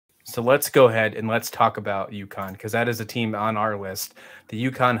So let's go ahead and let's talk about UConn, because that is a team on our list.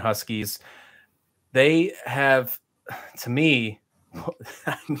 The UConn Huskies, they have, to me,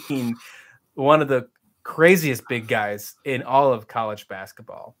 I mean, one of the craziest big guys in all of college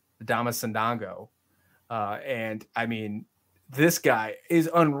basketball, Adama Sandango. And I mean, this guy is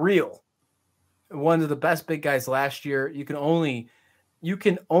unreal. One of the best big guys last year. You can only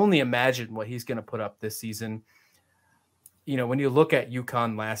imagine what he's going to put up this season. You know, when you look at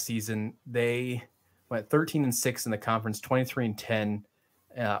UConn last season, they went 13-6 in the conference, 23-10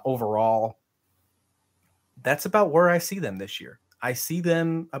 overall. That's about where I see them this year. I see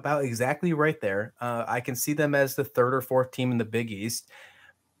them about exactly right there. I can see them as the third or fourth team in the Big East.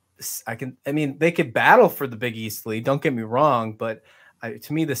 I mean, they could battle for the Big East lead. Don't get me wrong, but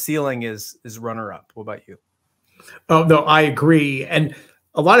to me, the ceiling is runner up. What about you? Oh, no, I agree. And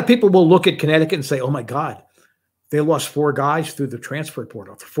a lot of people will look at Connecticut and say, oh my God, they lost 4 guys through the transfer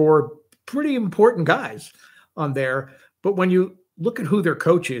portal, 4 pretty important guys on there. But when you look at who their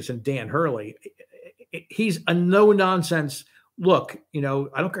coach is and Dan Hurley, he's a no-nonsense. Look, you know,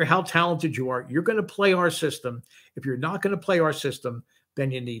 I don't care how talented you are. You're going to play our system. If you're not going to play our system, then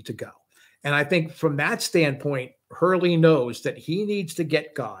you need to go. And I think from that standpoint, Hurley knows that he needs to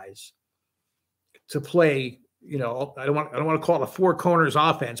get guys to play, you know, I don't want to call it a 4 corners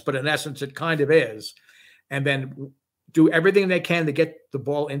offense, but in essence, it kind of is. And then do everything they can to get the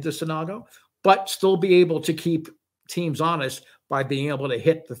ball into Sinago, but still be able to keep teams honest by being able to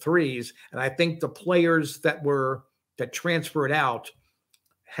hit the threes. And I think the players that transferred out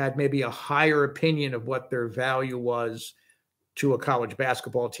had maybe a higher opinion of what their value was to a college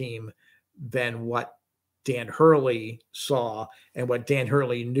basketball team than what Dan Hurley saw and what Dan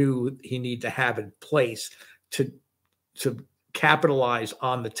Hurley knew he needed to have in place to capitalize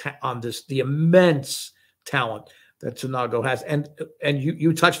on the immense talent that Sinago has. And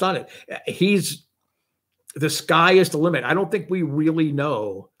you touched on it. The sky is the limit. I don't think we really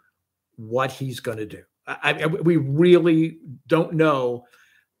know what he's going to do. We really don't know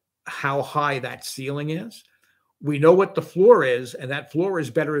how high that ceiling is. We know what the floor is, and that floor is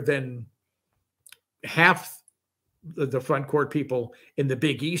better than half the front court people in the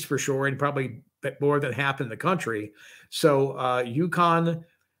Big East for sure, and probably more than half in the country. So UConn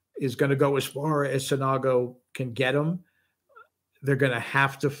is going to go as far as Sinago can get them. They're going to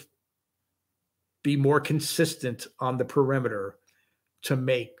have to be more consistent on the perimeter to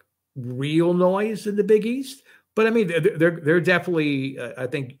make real noise in the Big East. But I mean, they're definitely, I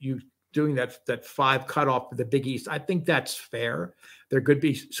think you doing that 5 cutoff for the Big East, I think that's fair. There could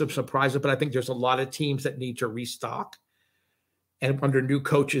be some surprises, but I think there's a lot of teams that need to restock. And under new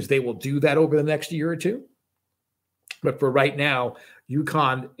coaches, they will do that over the next year or two. But for right now,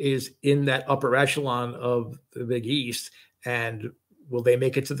 UConn is in that upper echelon of the Big East. And will they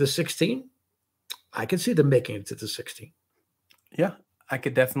make it to the 16? I can see them making it to the 16. Yeah, I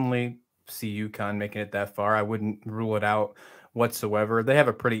could definitely see UConn making it that far. I wouldn't rule it out whatsoever. They have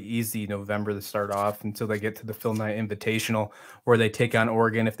a pretty easy November to start off until they get to the Phil Knight Invitational, where they take on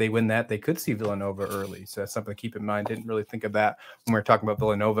Oregon. If they win that, they could see Villanova early. So that's something to keep in mind. Didn't really think of that when we were talking about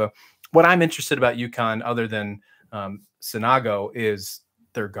Villanova. What I'm interested about UConn, other than Sinago, is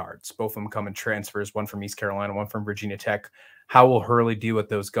their guards. Both of them come in transfers, one from East Carolina, one from Virginia Tech. How will Hurley deal with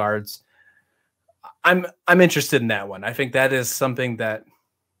those guards? I'm interested in that one. I think that is something that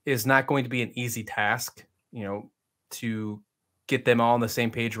is not going to be an easy task, you know, to get them all on the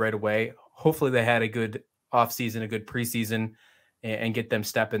same page right away. Hopefully they had a good offseason, a good preseason, and get them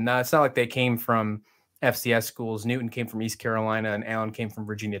stepping. Now, it's not like they came from FCS schools. Newton came from East Carolina and Allen came from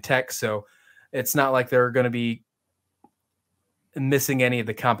Virginia Tech. So it's not like they're going to be missing any of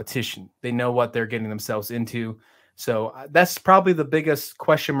the competition. They know what they're getting themselves into. So that's probably the biggest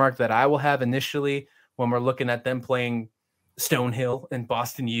question mark that I will have initially when we're looking at them playing Stonehill and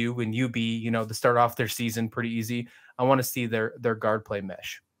Boston U and UB, you know, to start off their season pretty easy. I want to see their guard play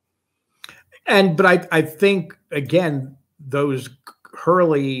mesh. But I think, again, those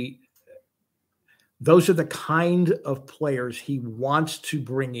Hurley, those are the kind of players he wants to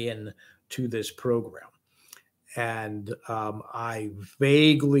bring in to this program. And I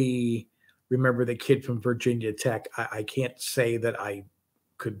vaguely remember the kid from Virginia Tech. I can't say that I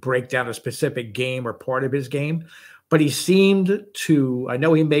could break down a specific game or part of his game, but he seemed to, I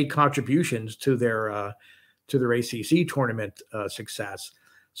know he made contributions to their ACC tournament success.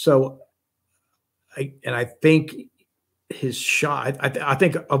 So, I think his shot, I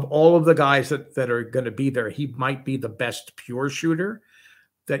think of all of the guys that are going to be there, he might be the best pure shooter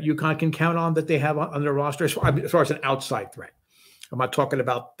that UConn can count on that they have on their roster as far as an outside threat. I'm not talking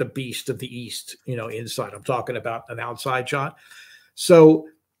about the beast of the East, you know, inside. I'm talking about an outside shot. So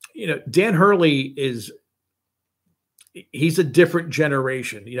Dan Hurley he's a different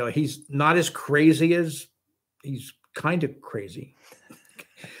generation. He's not as crazy as he's kind of crazy,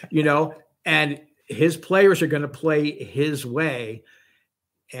 and his players are going to play his way.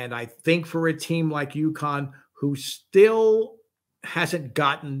 And I think for a team like UConn, who still hasn't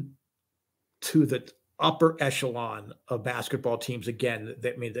gotten to the upper echelon of basketball teams, again,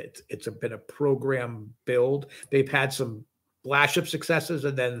 that means it's been a program build. They've had some flash of successes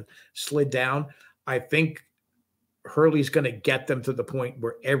and then slid down. I think Hurley's going to get them to the point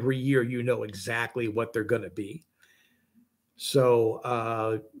where every year exactly what they're going to be. So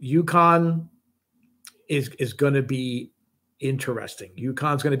UConn is going to be interesting.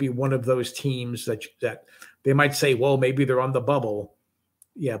 UConn's going to be one of those teams that they might say, well, maybe they're on the bubble.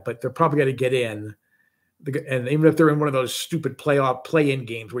 Yeah, but they're probably going to get in. And even if they're in one of those stupid play-in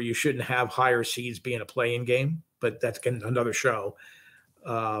games where you shouldn't have higher seeds being a play-in game, but that's another show,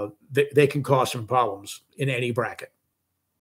 they can cause some problems in any bracket.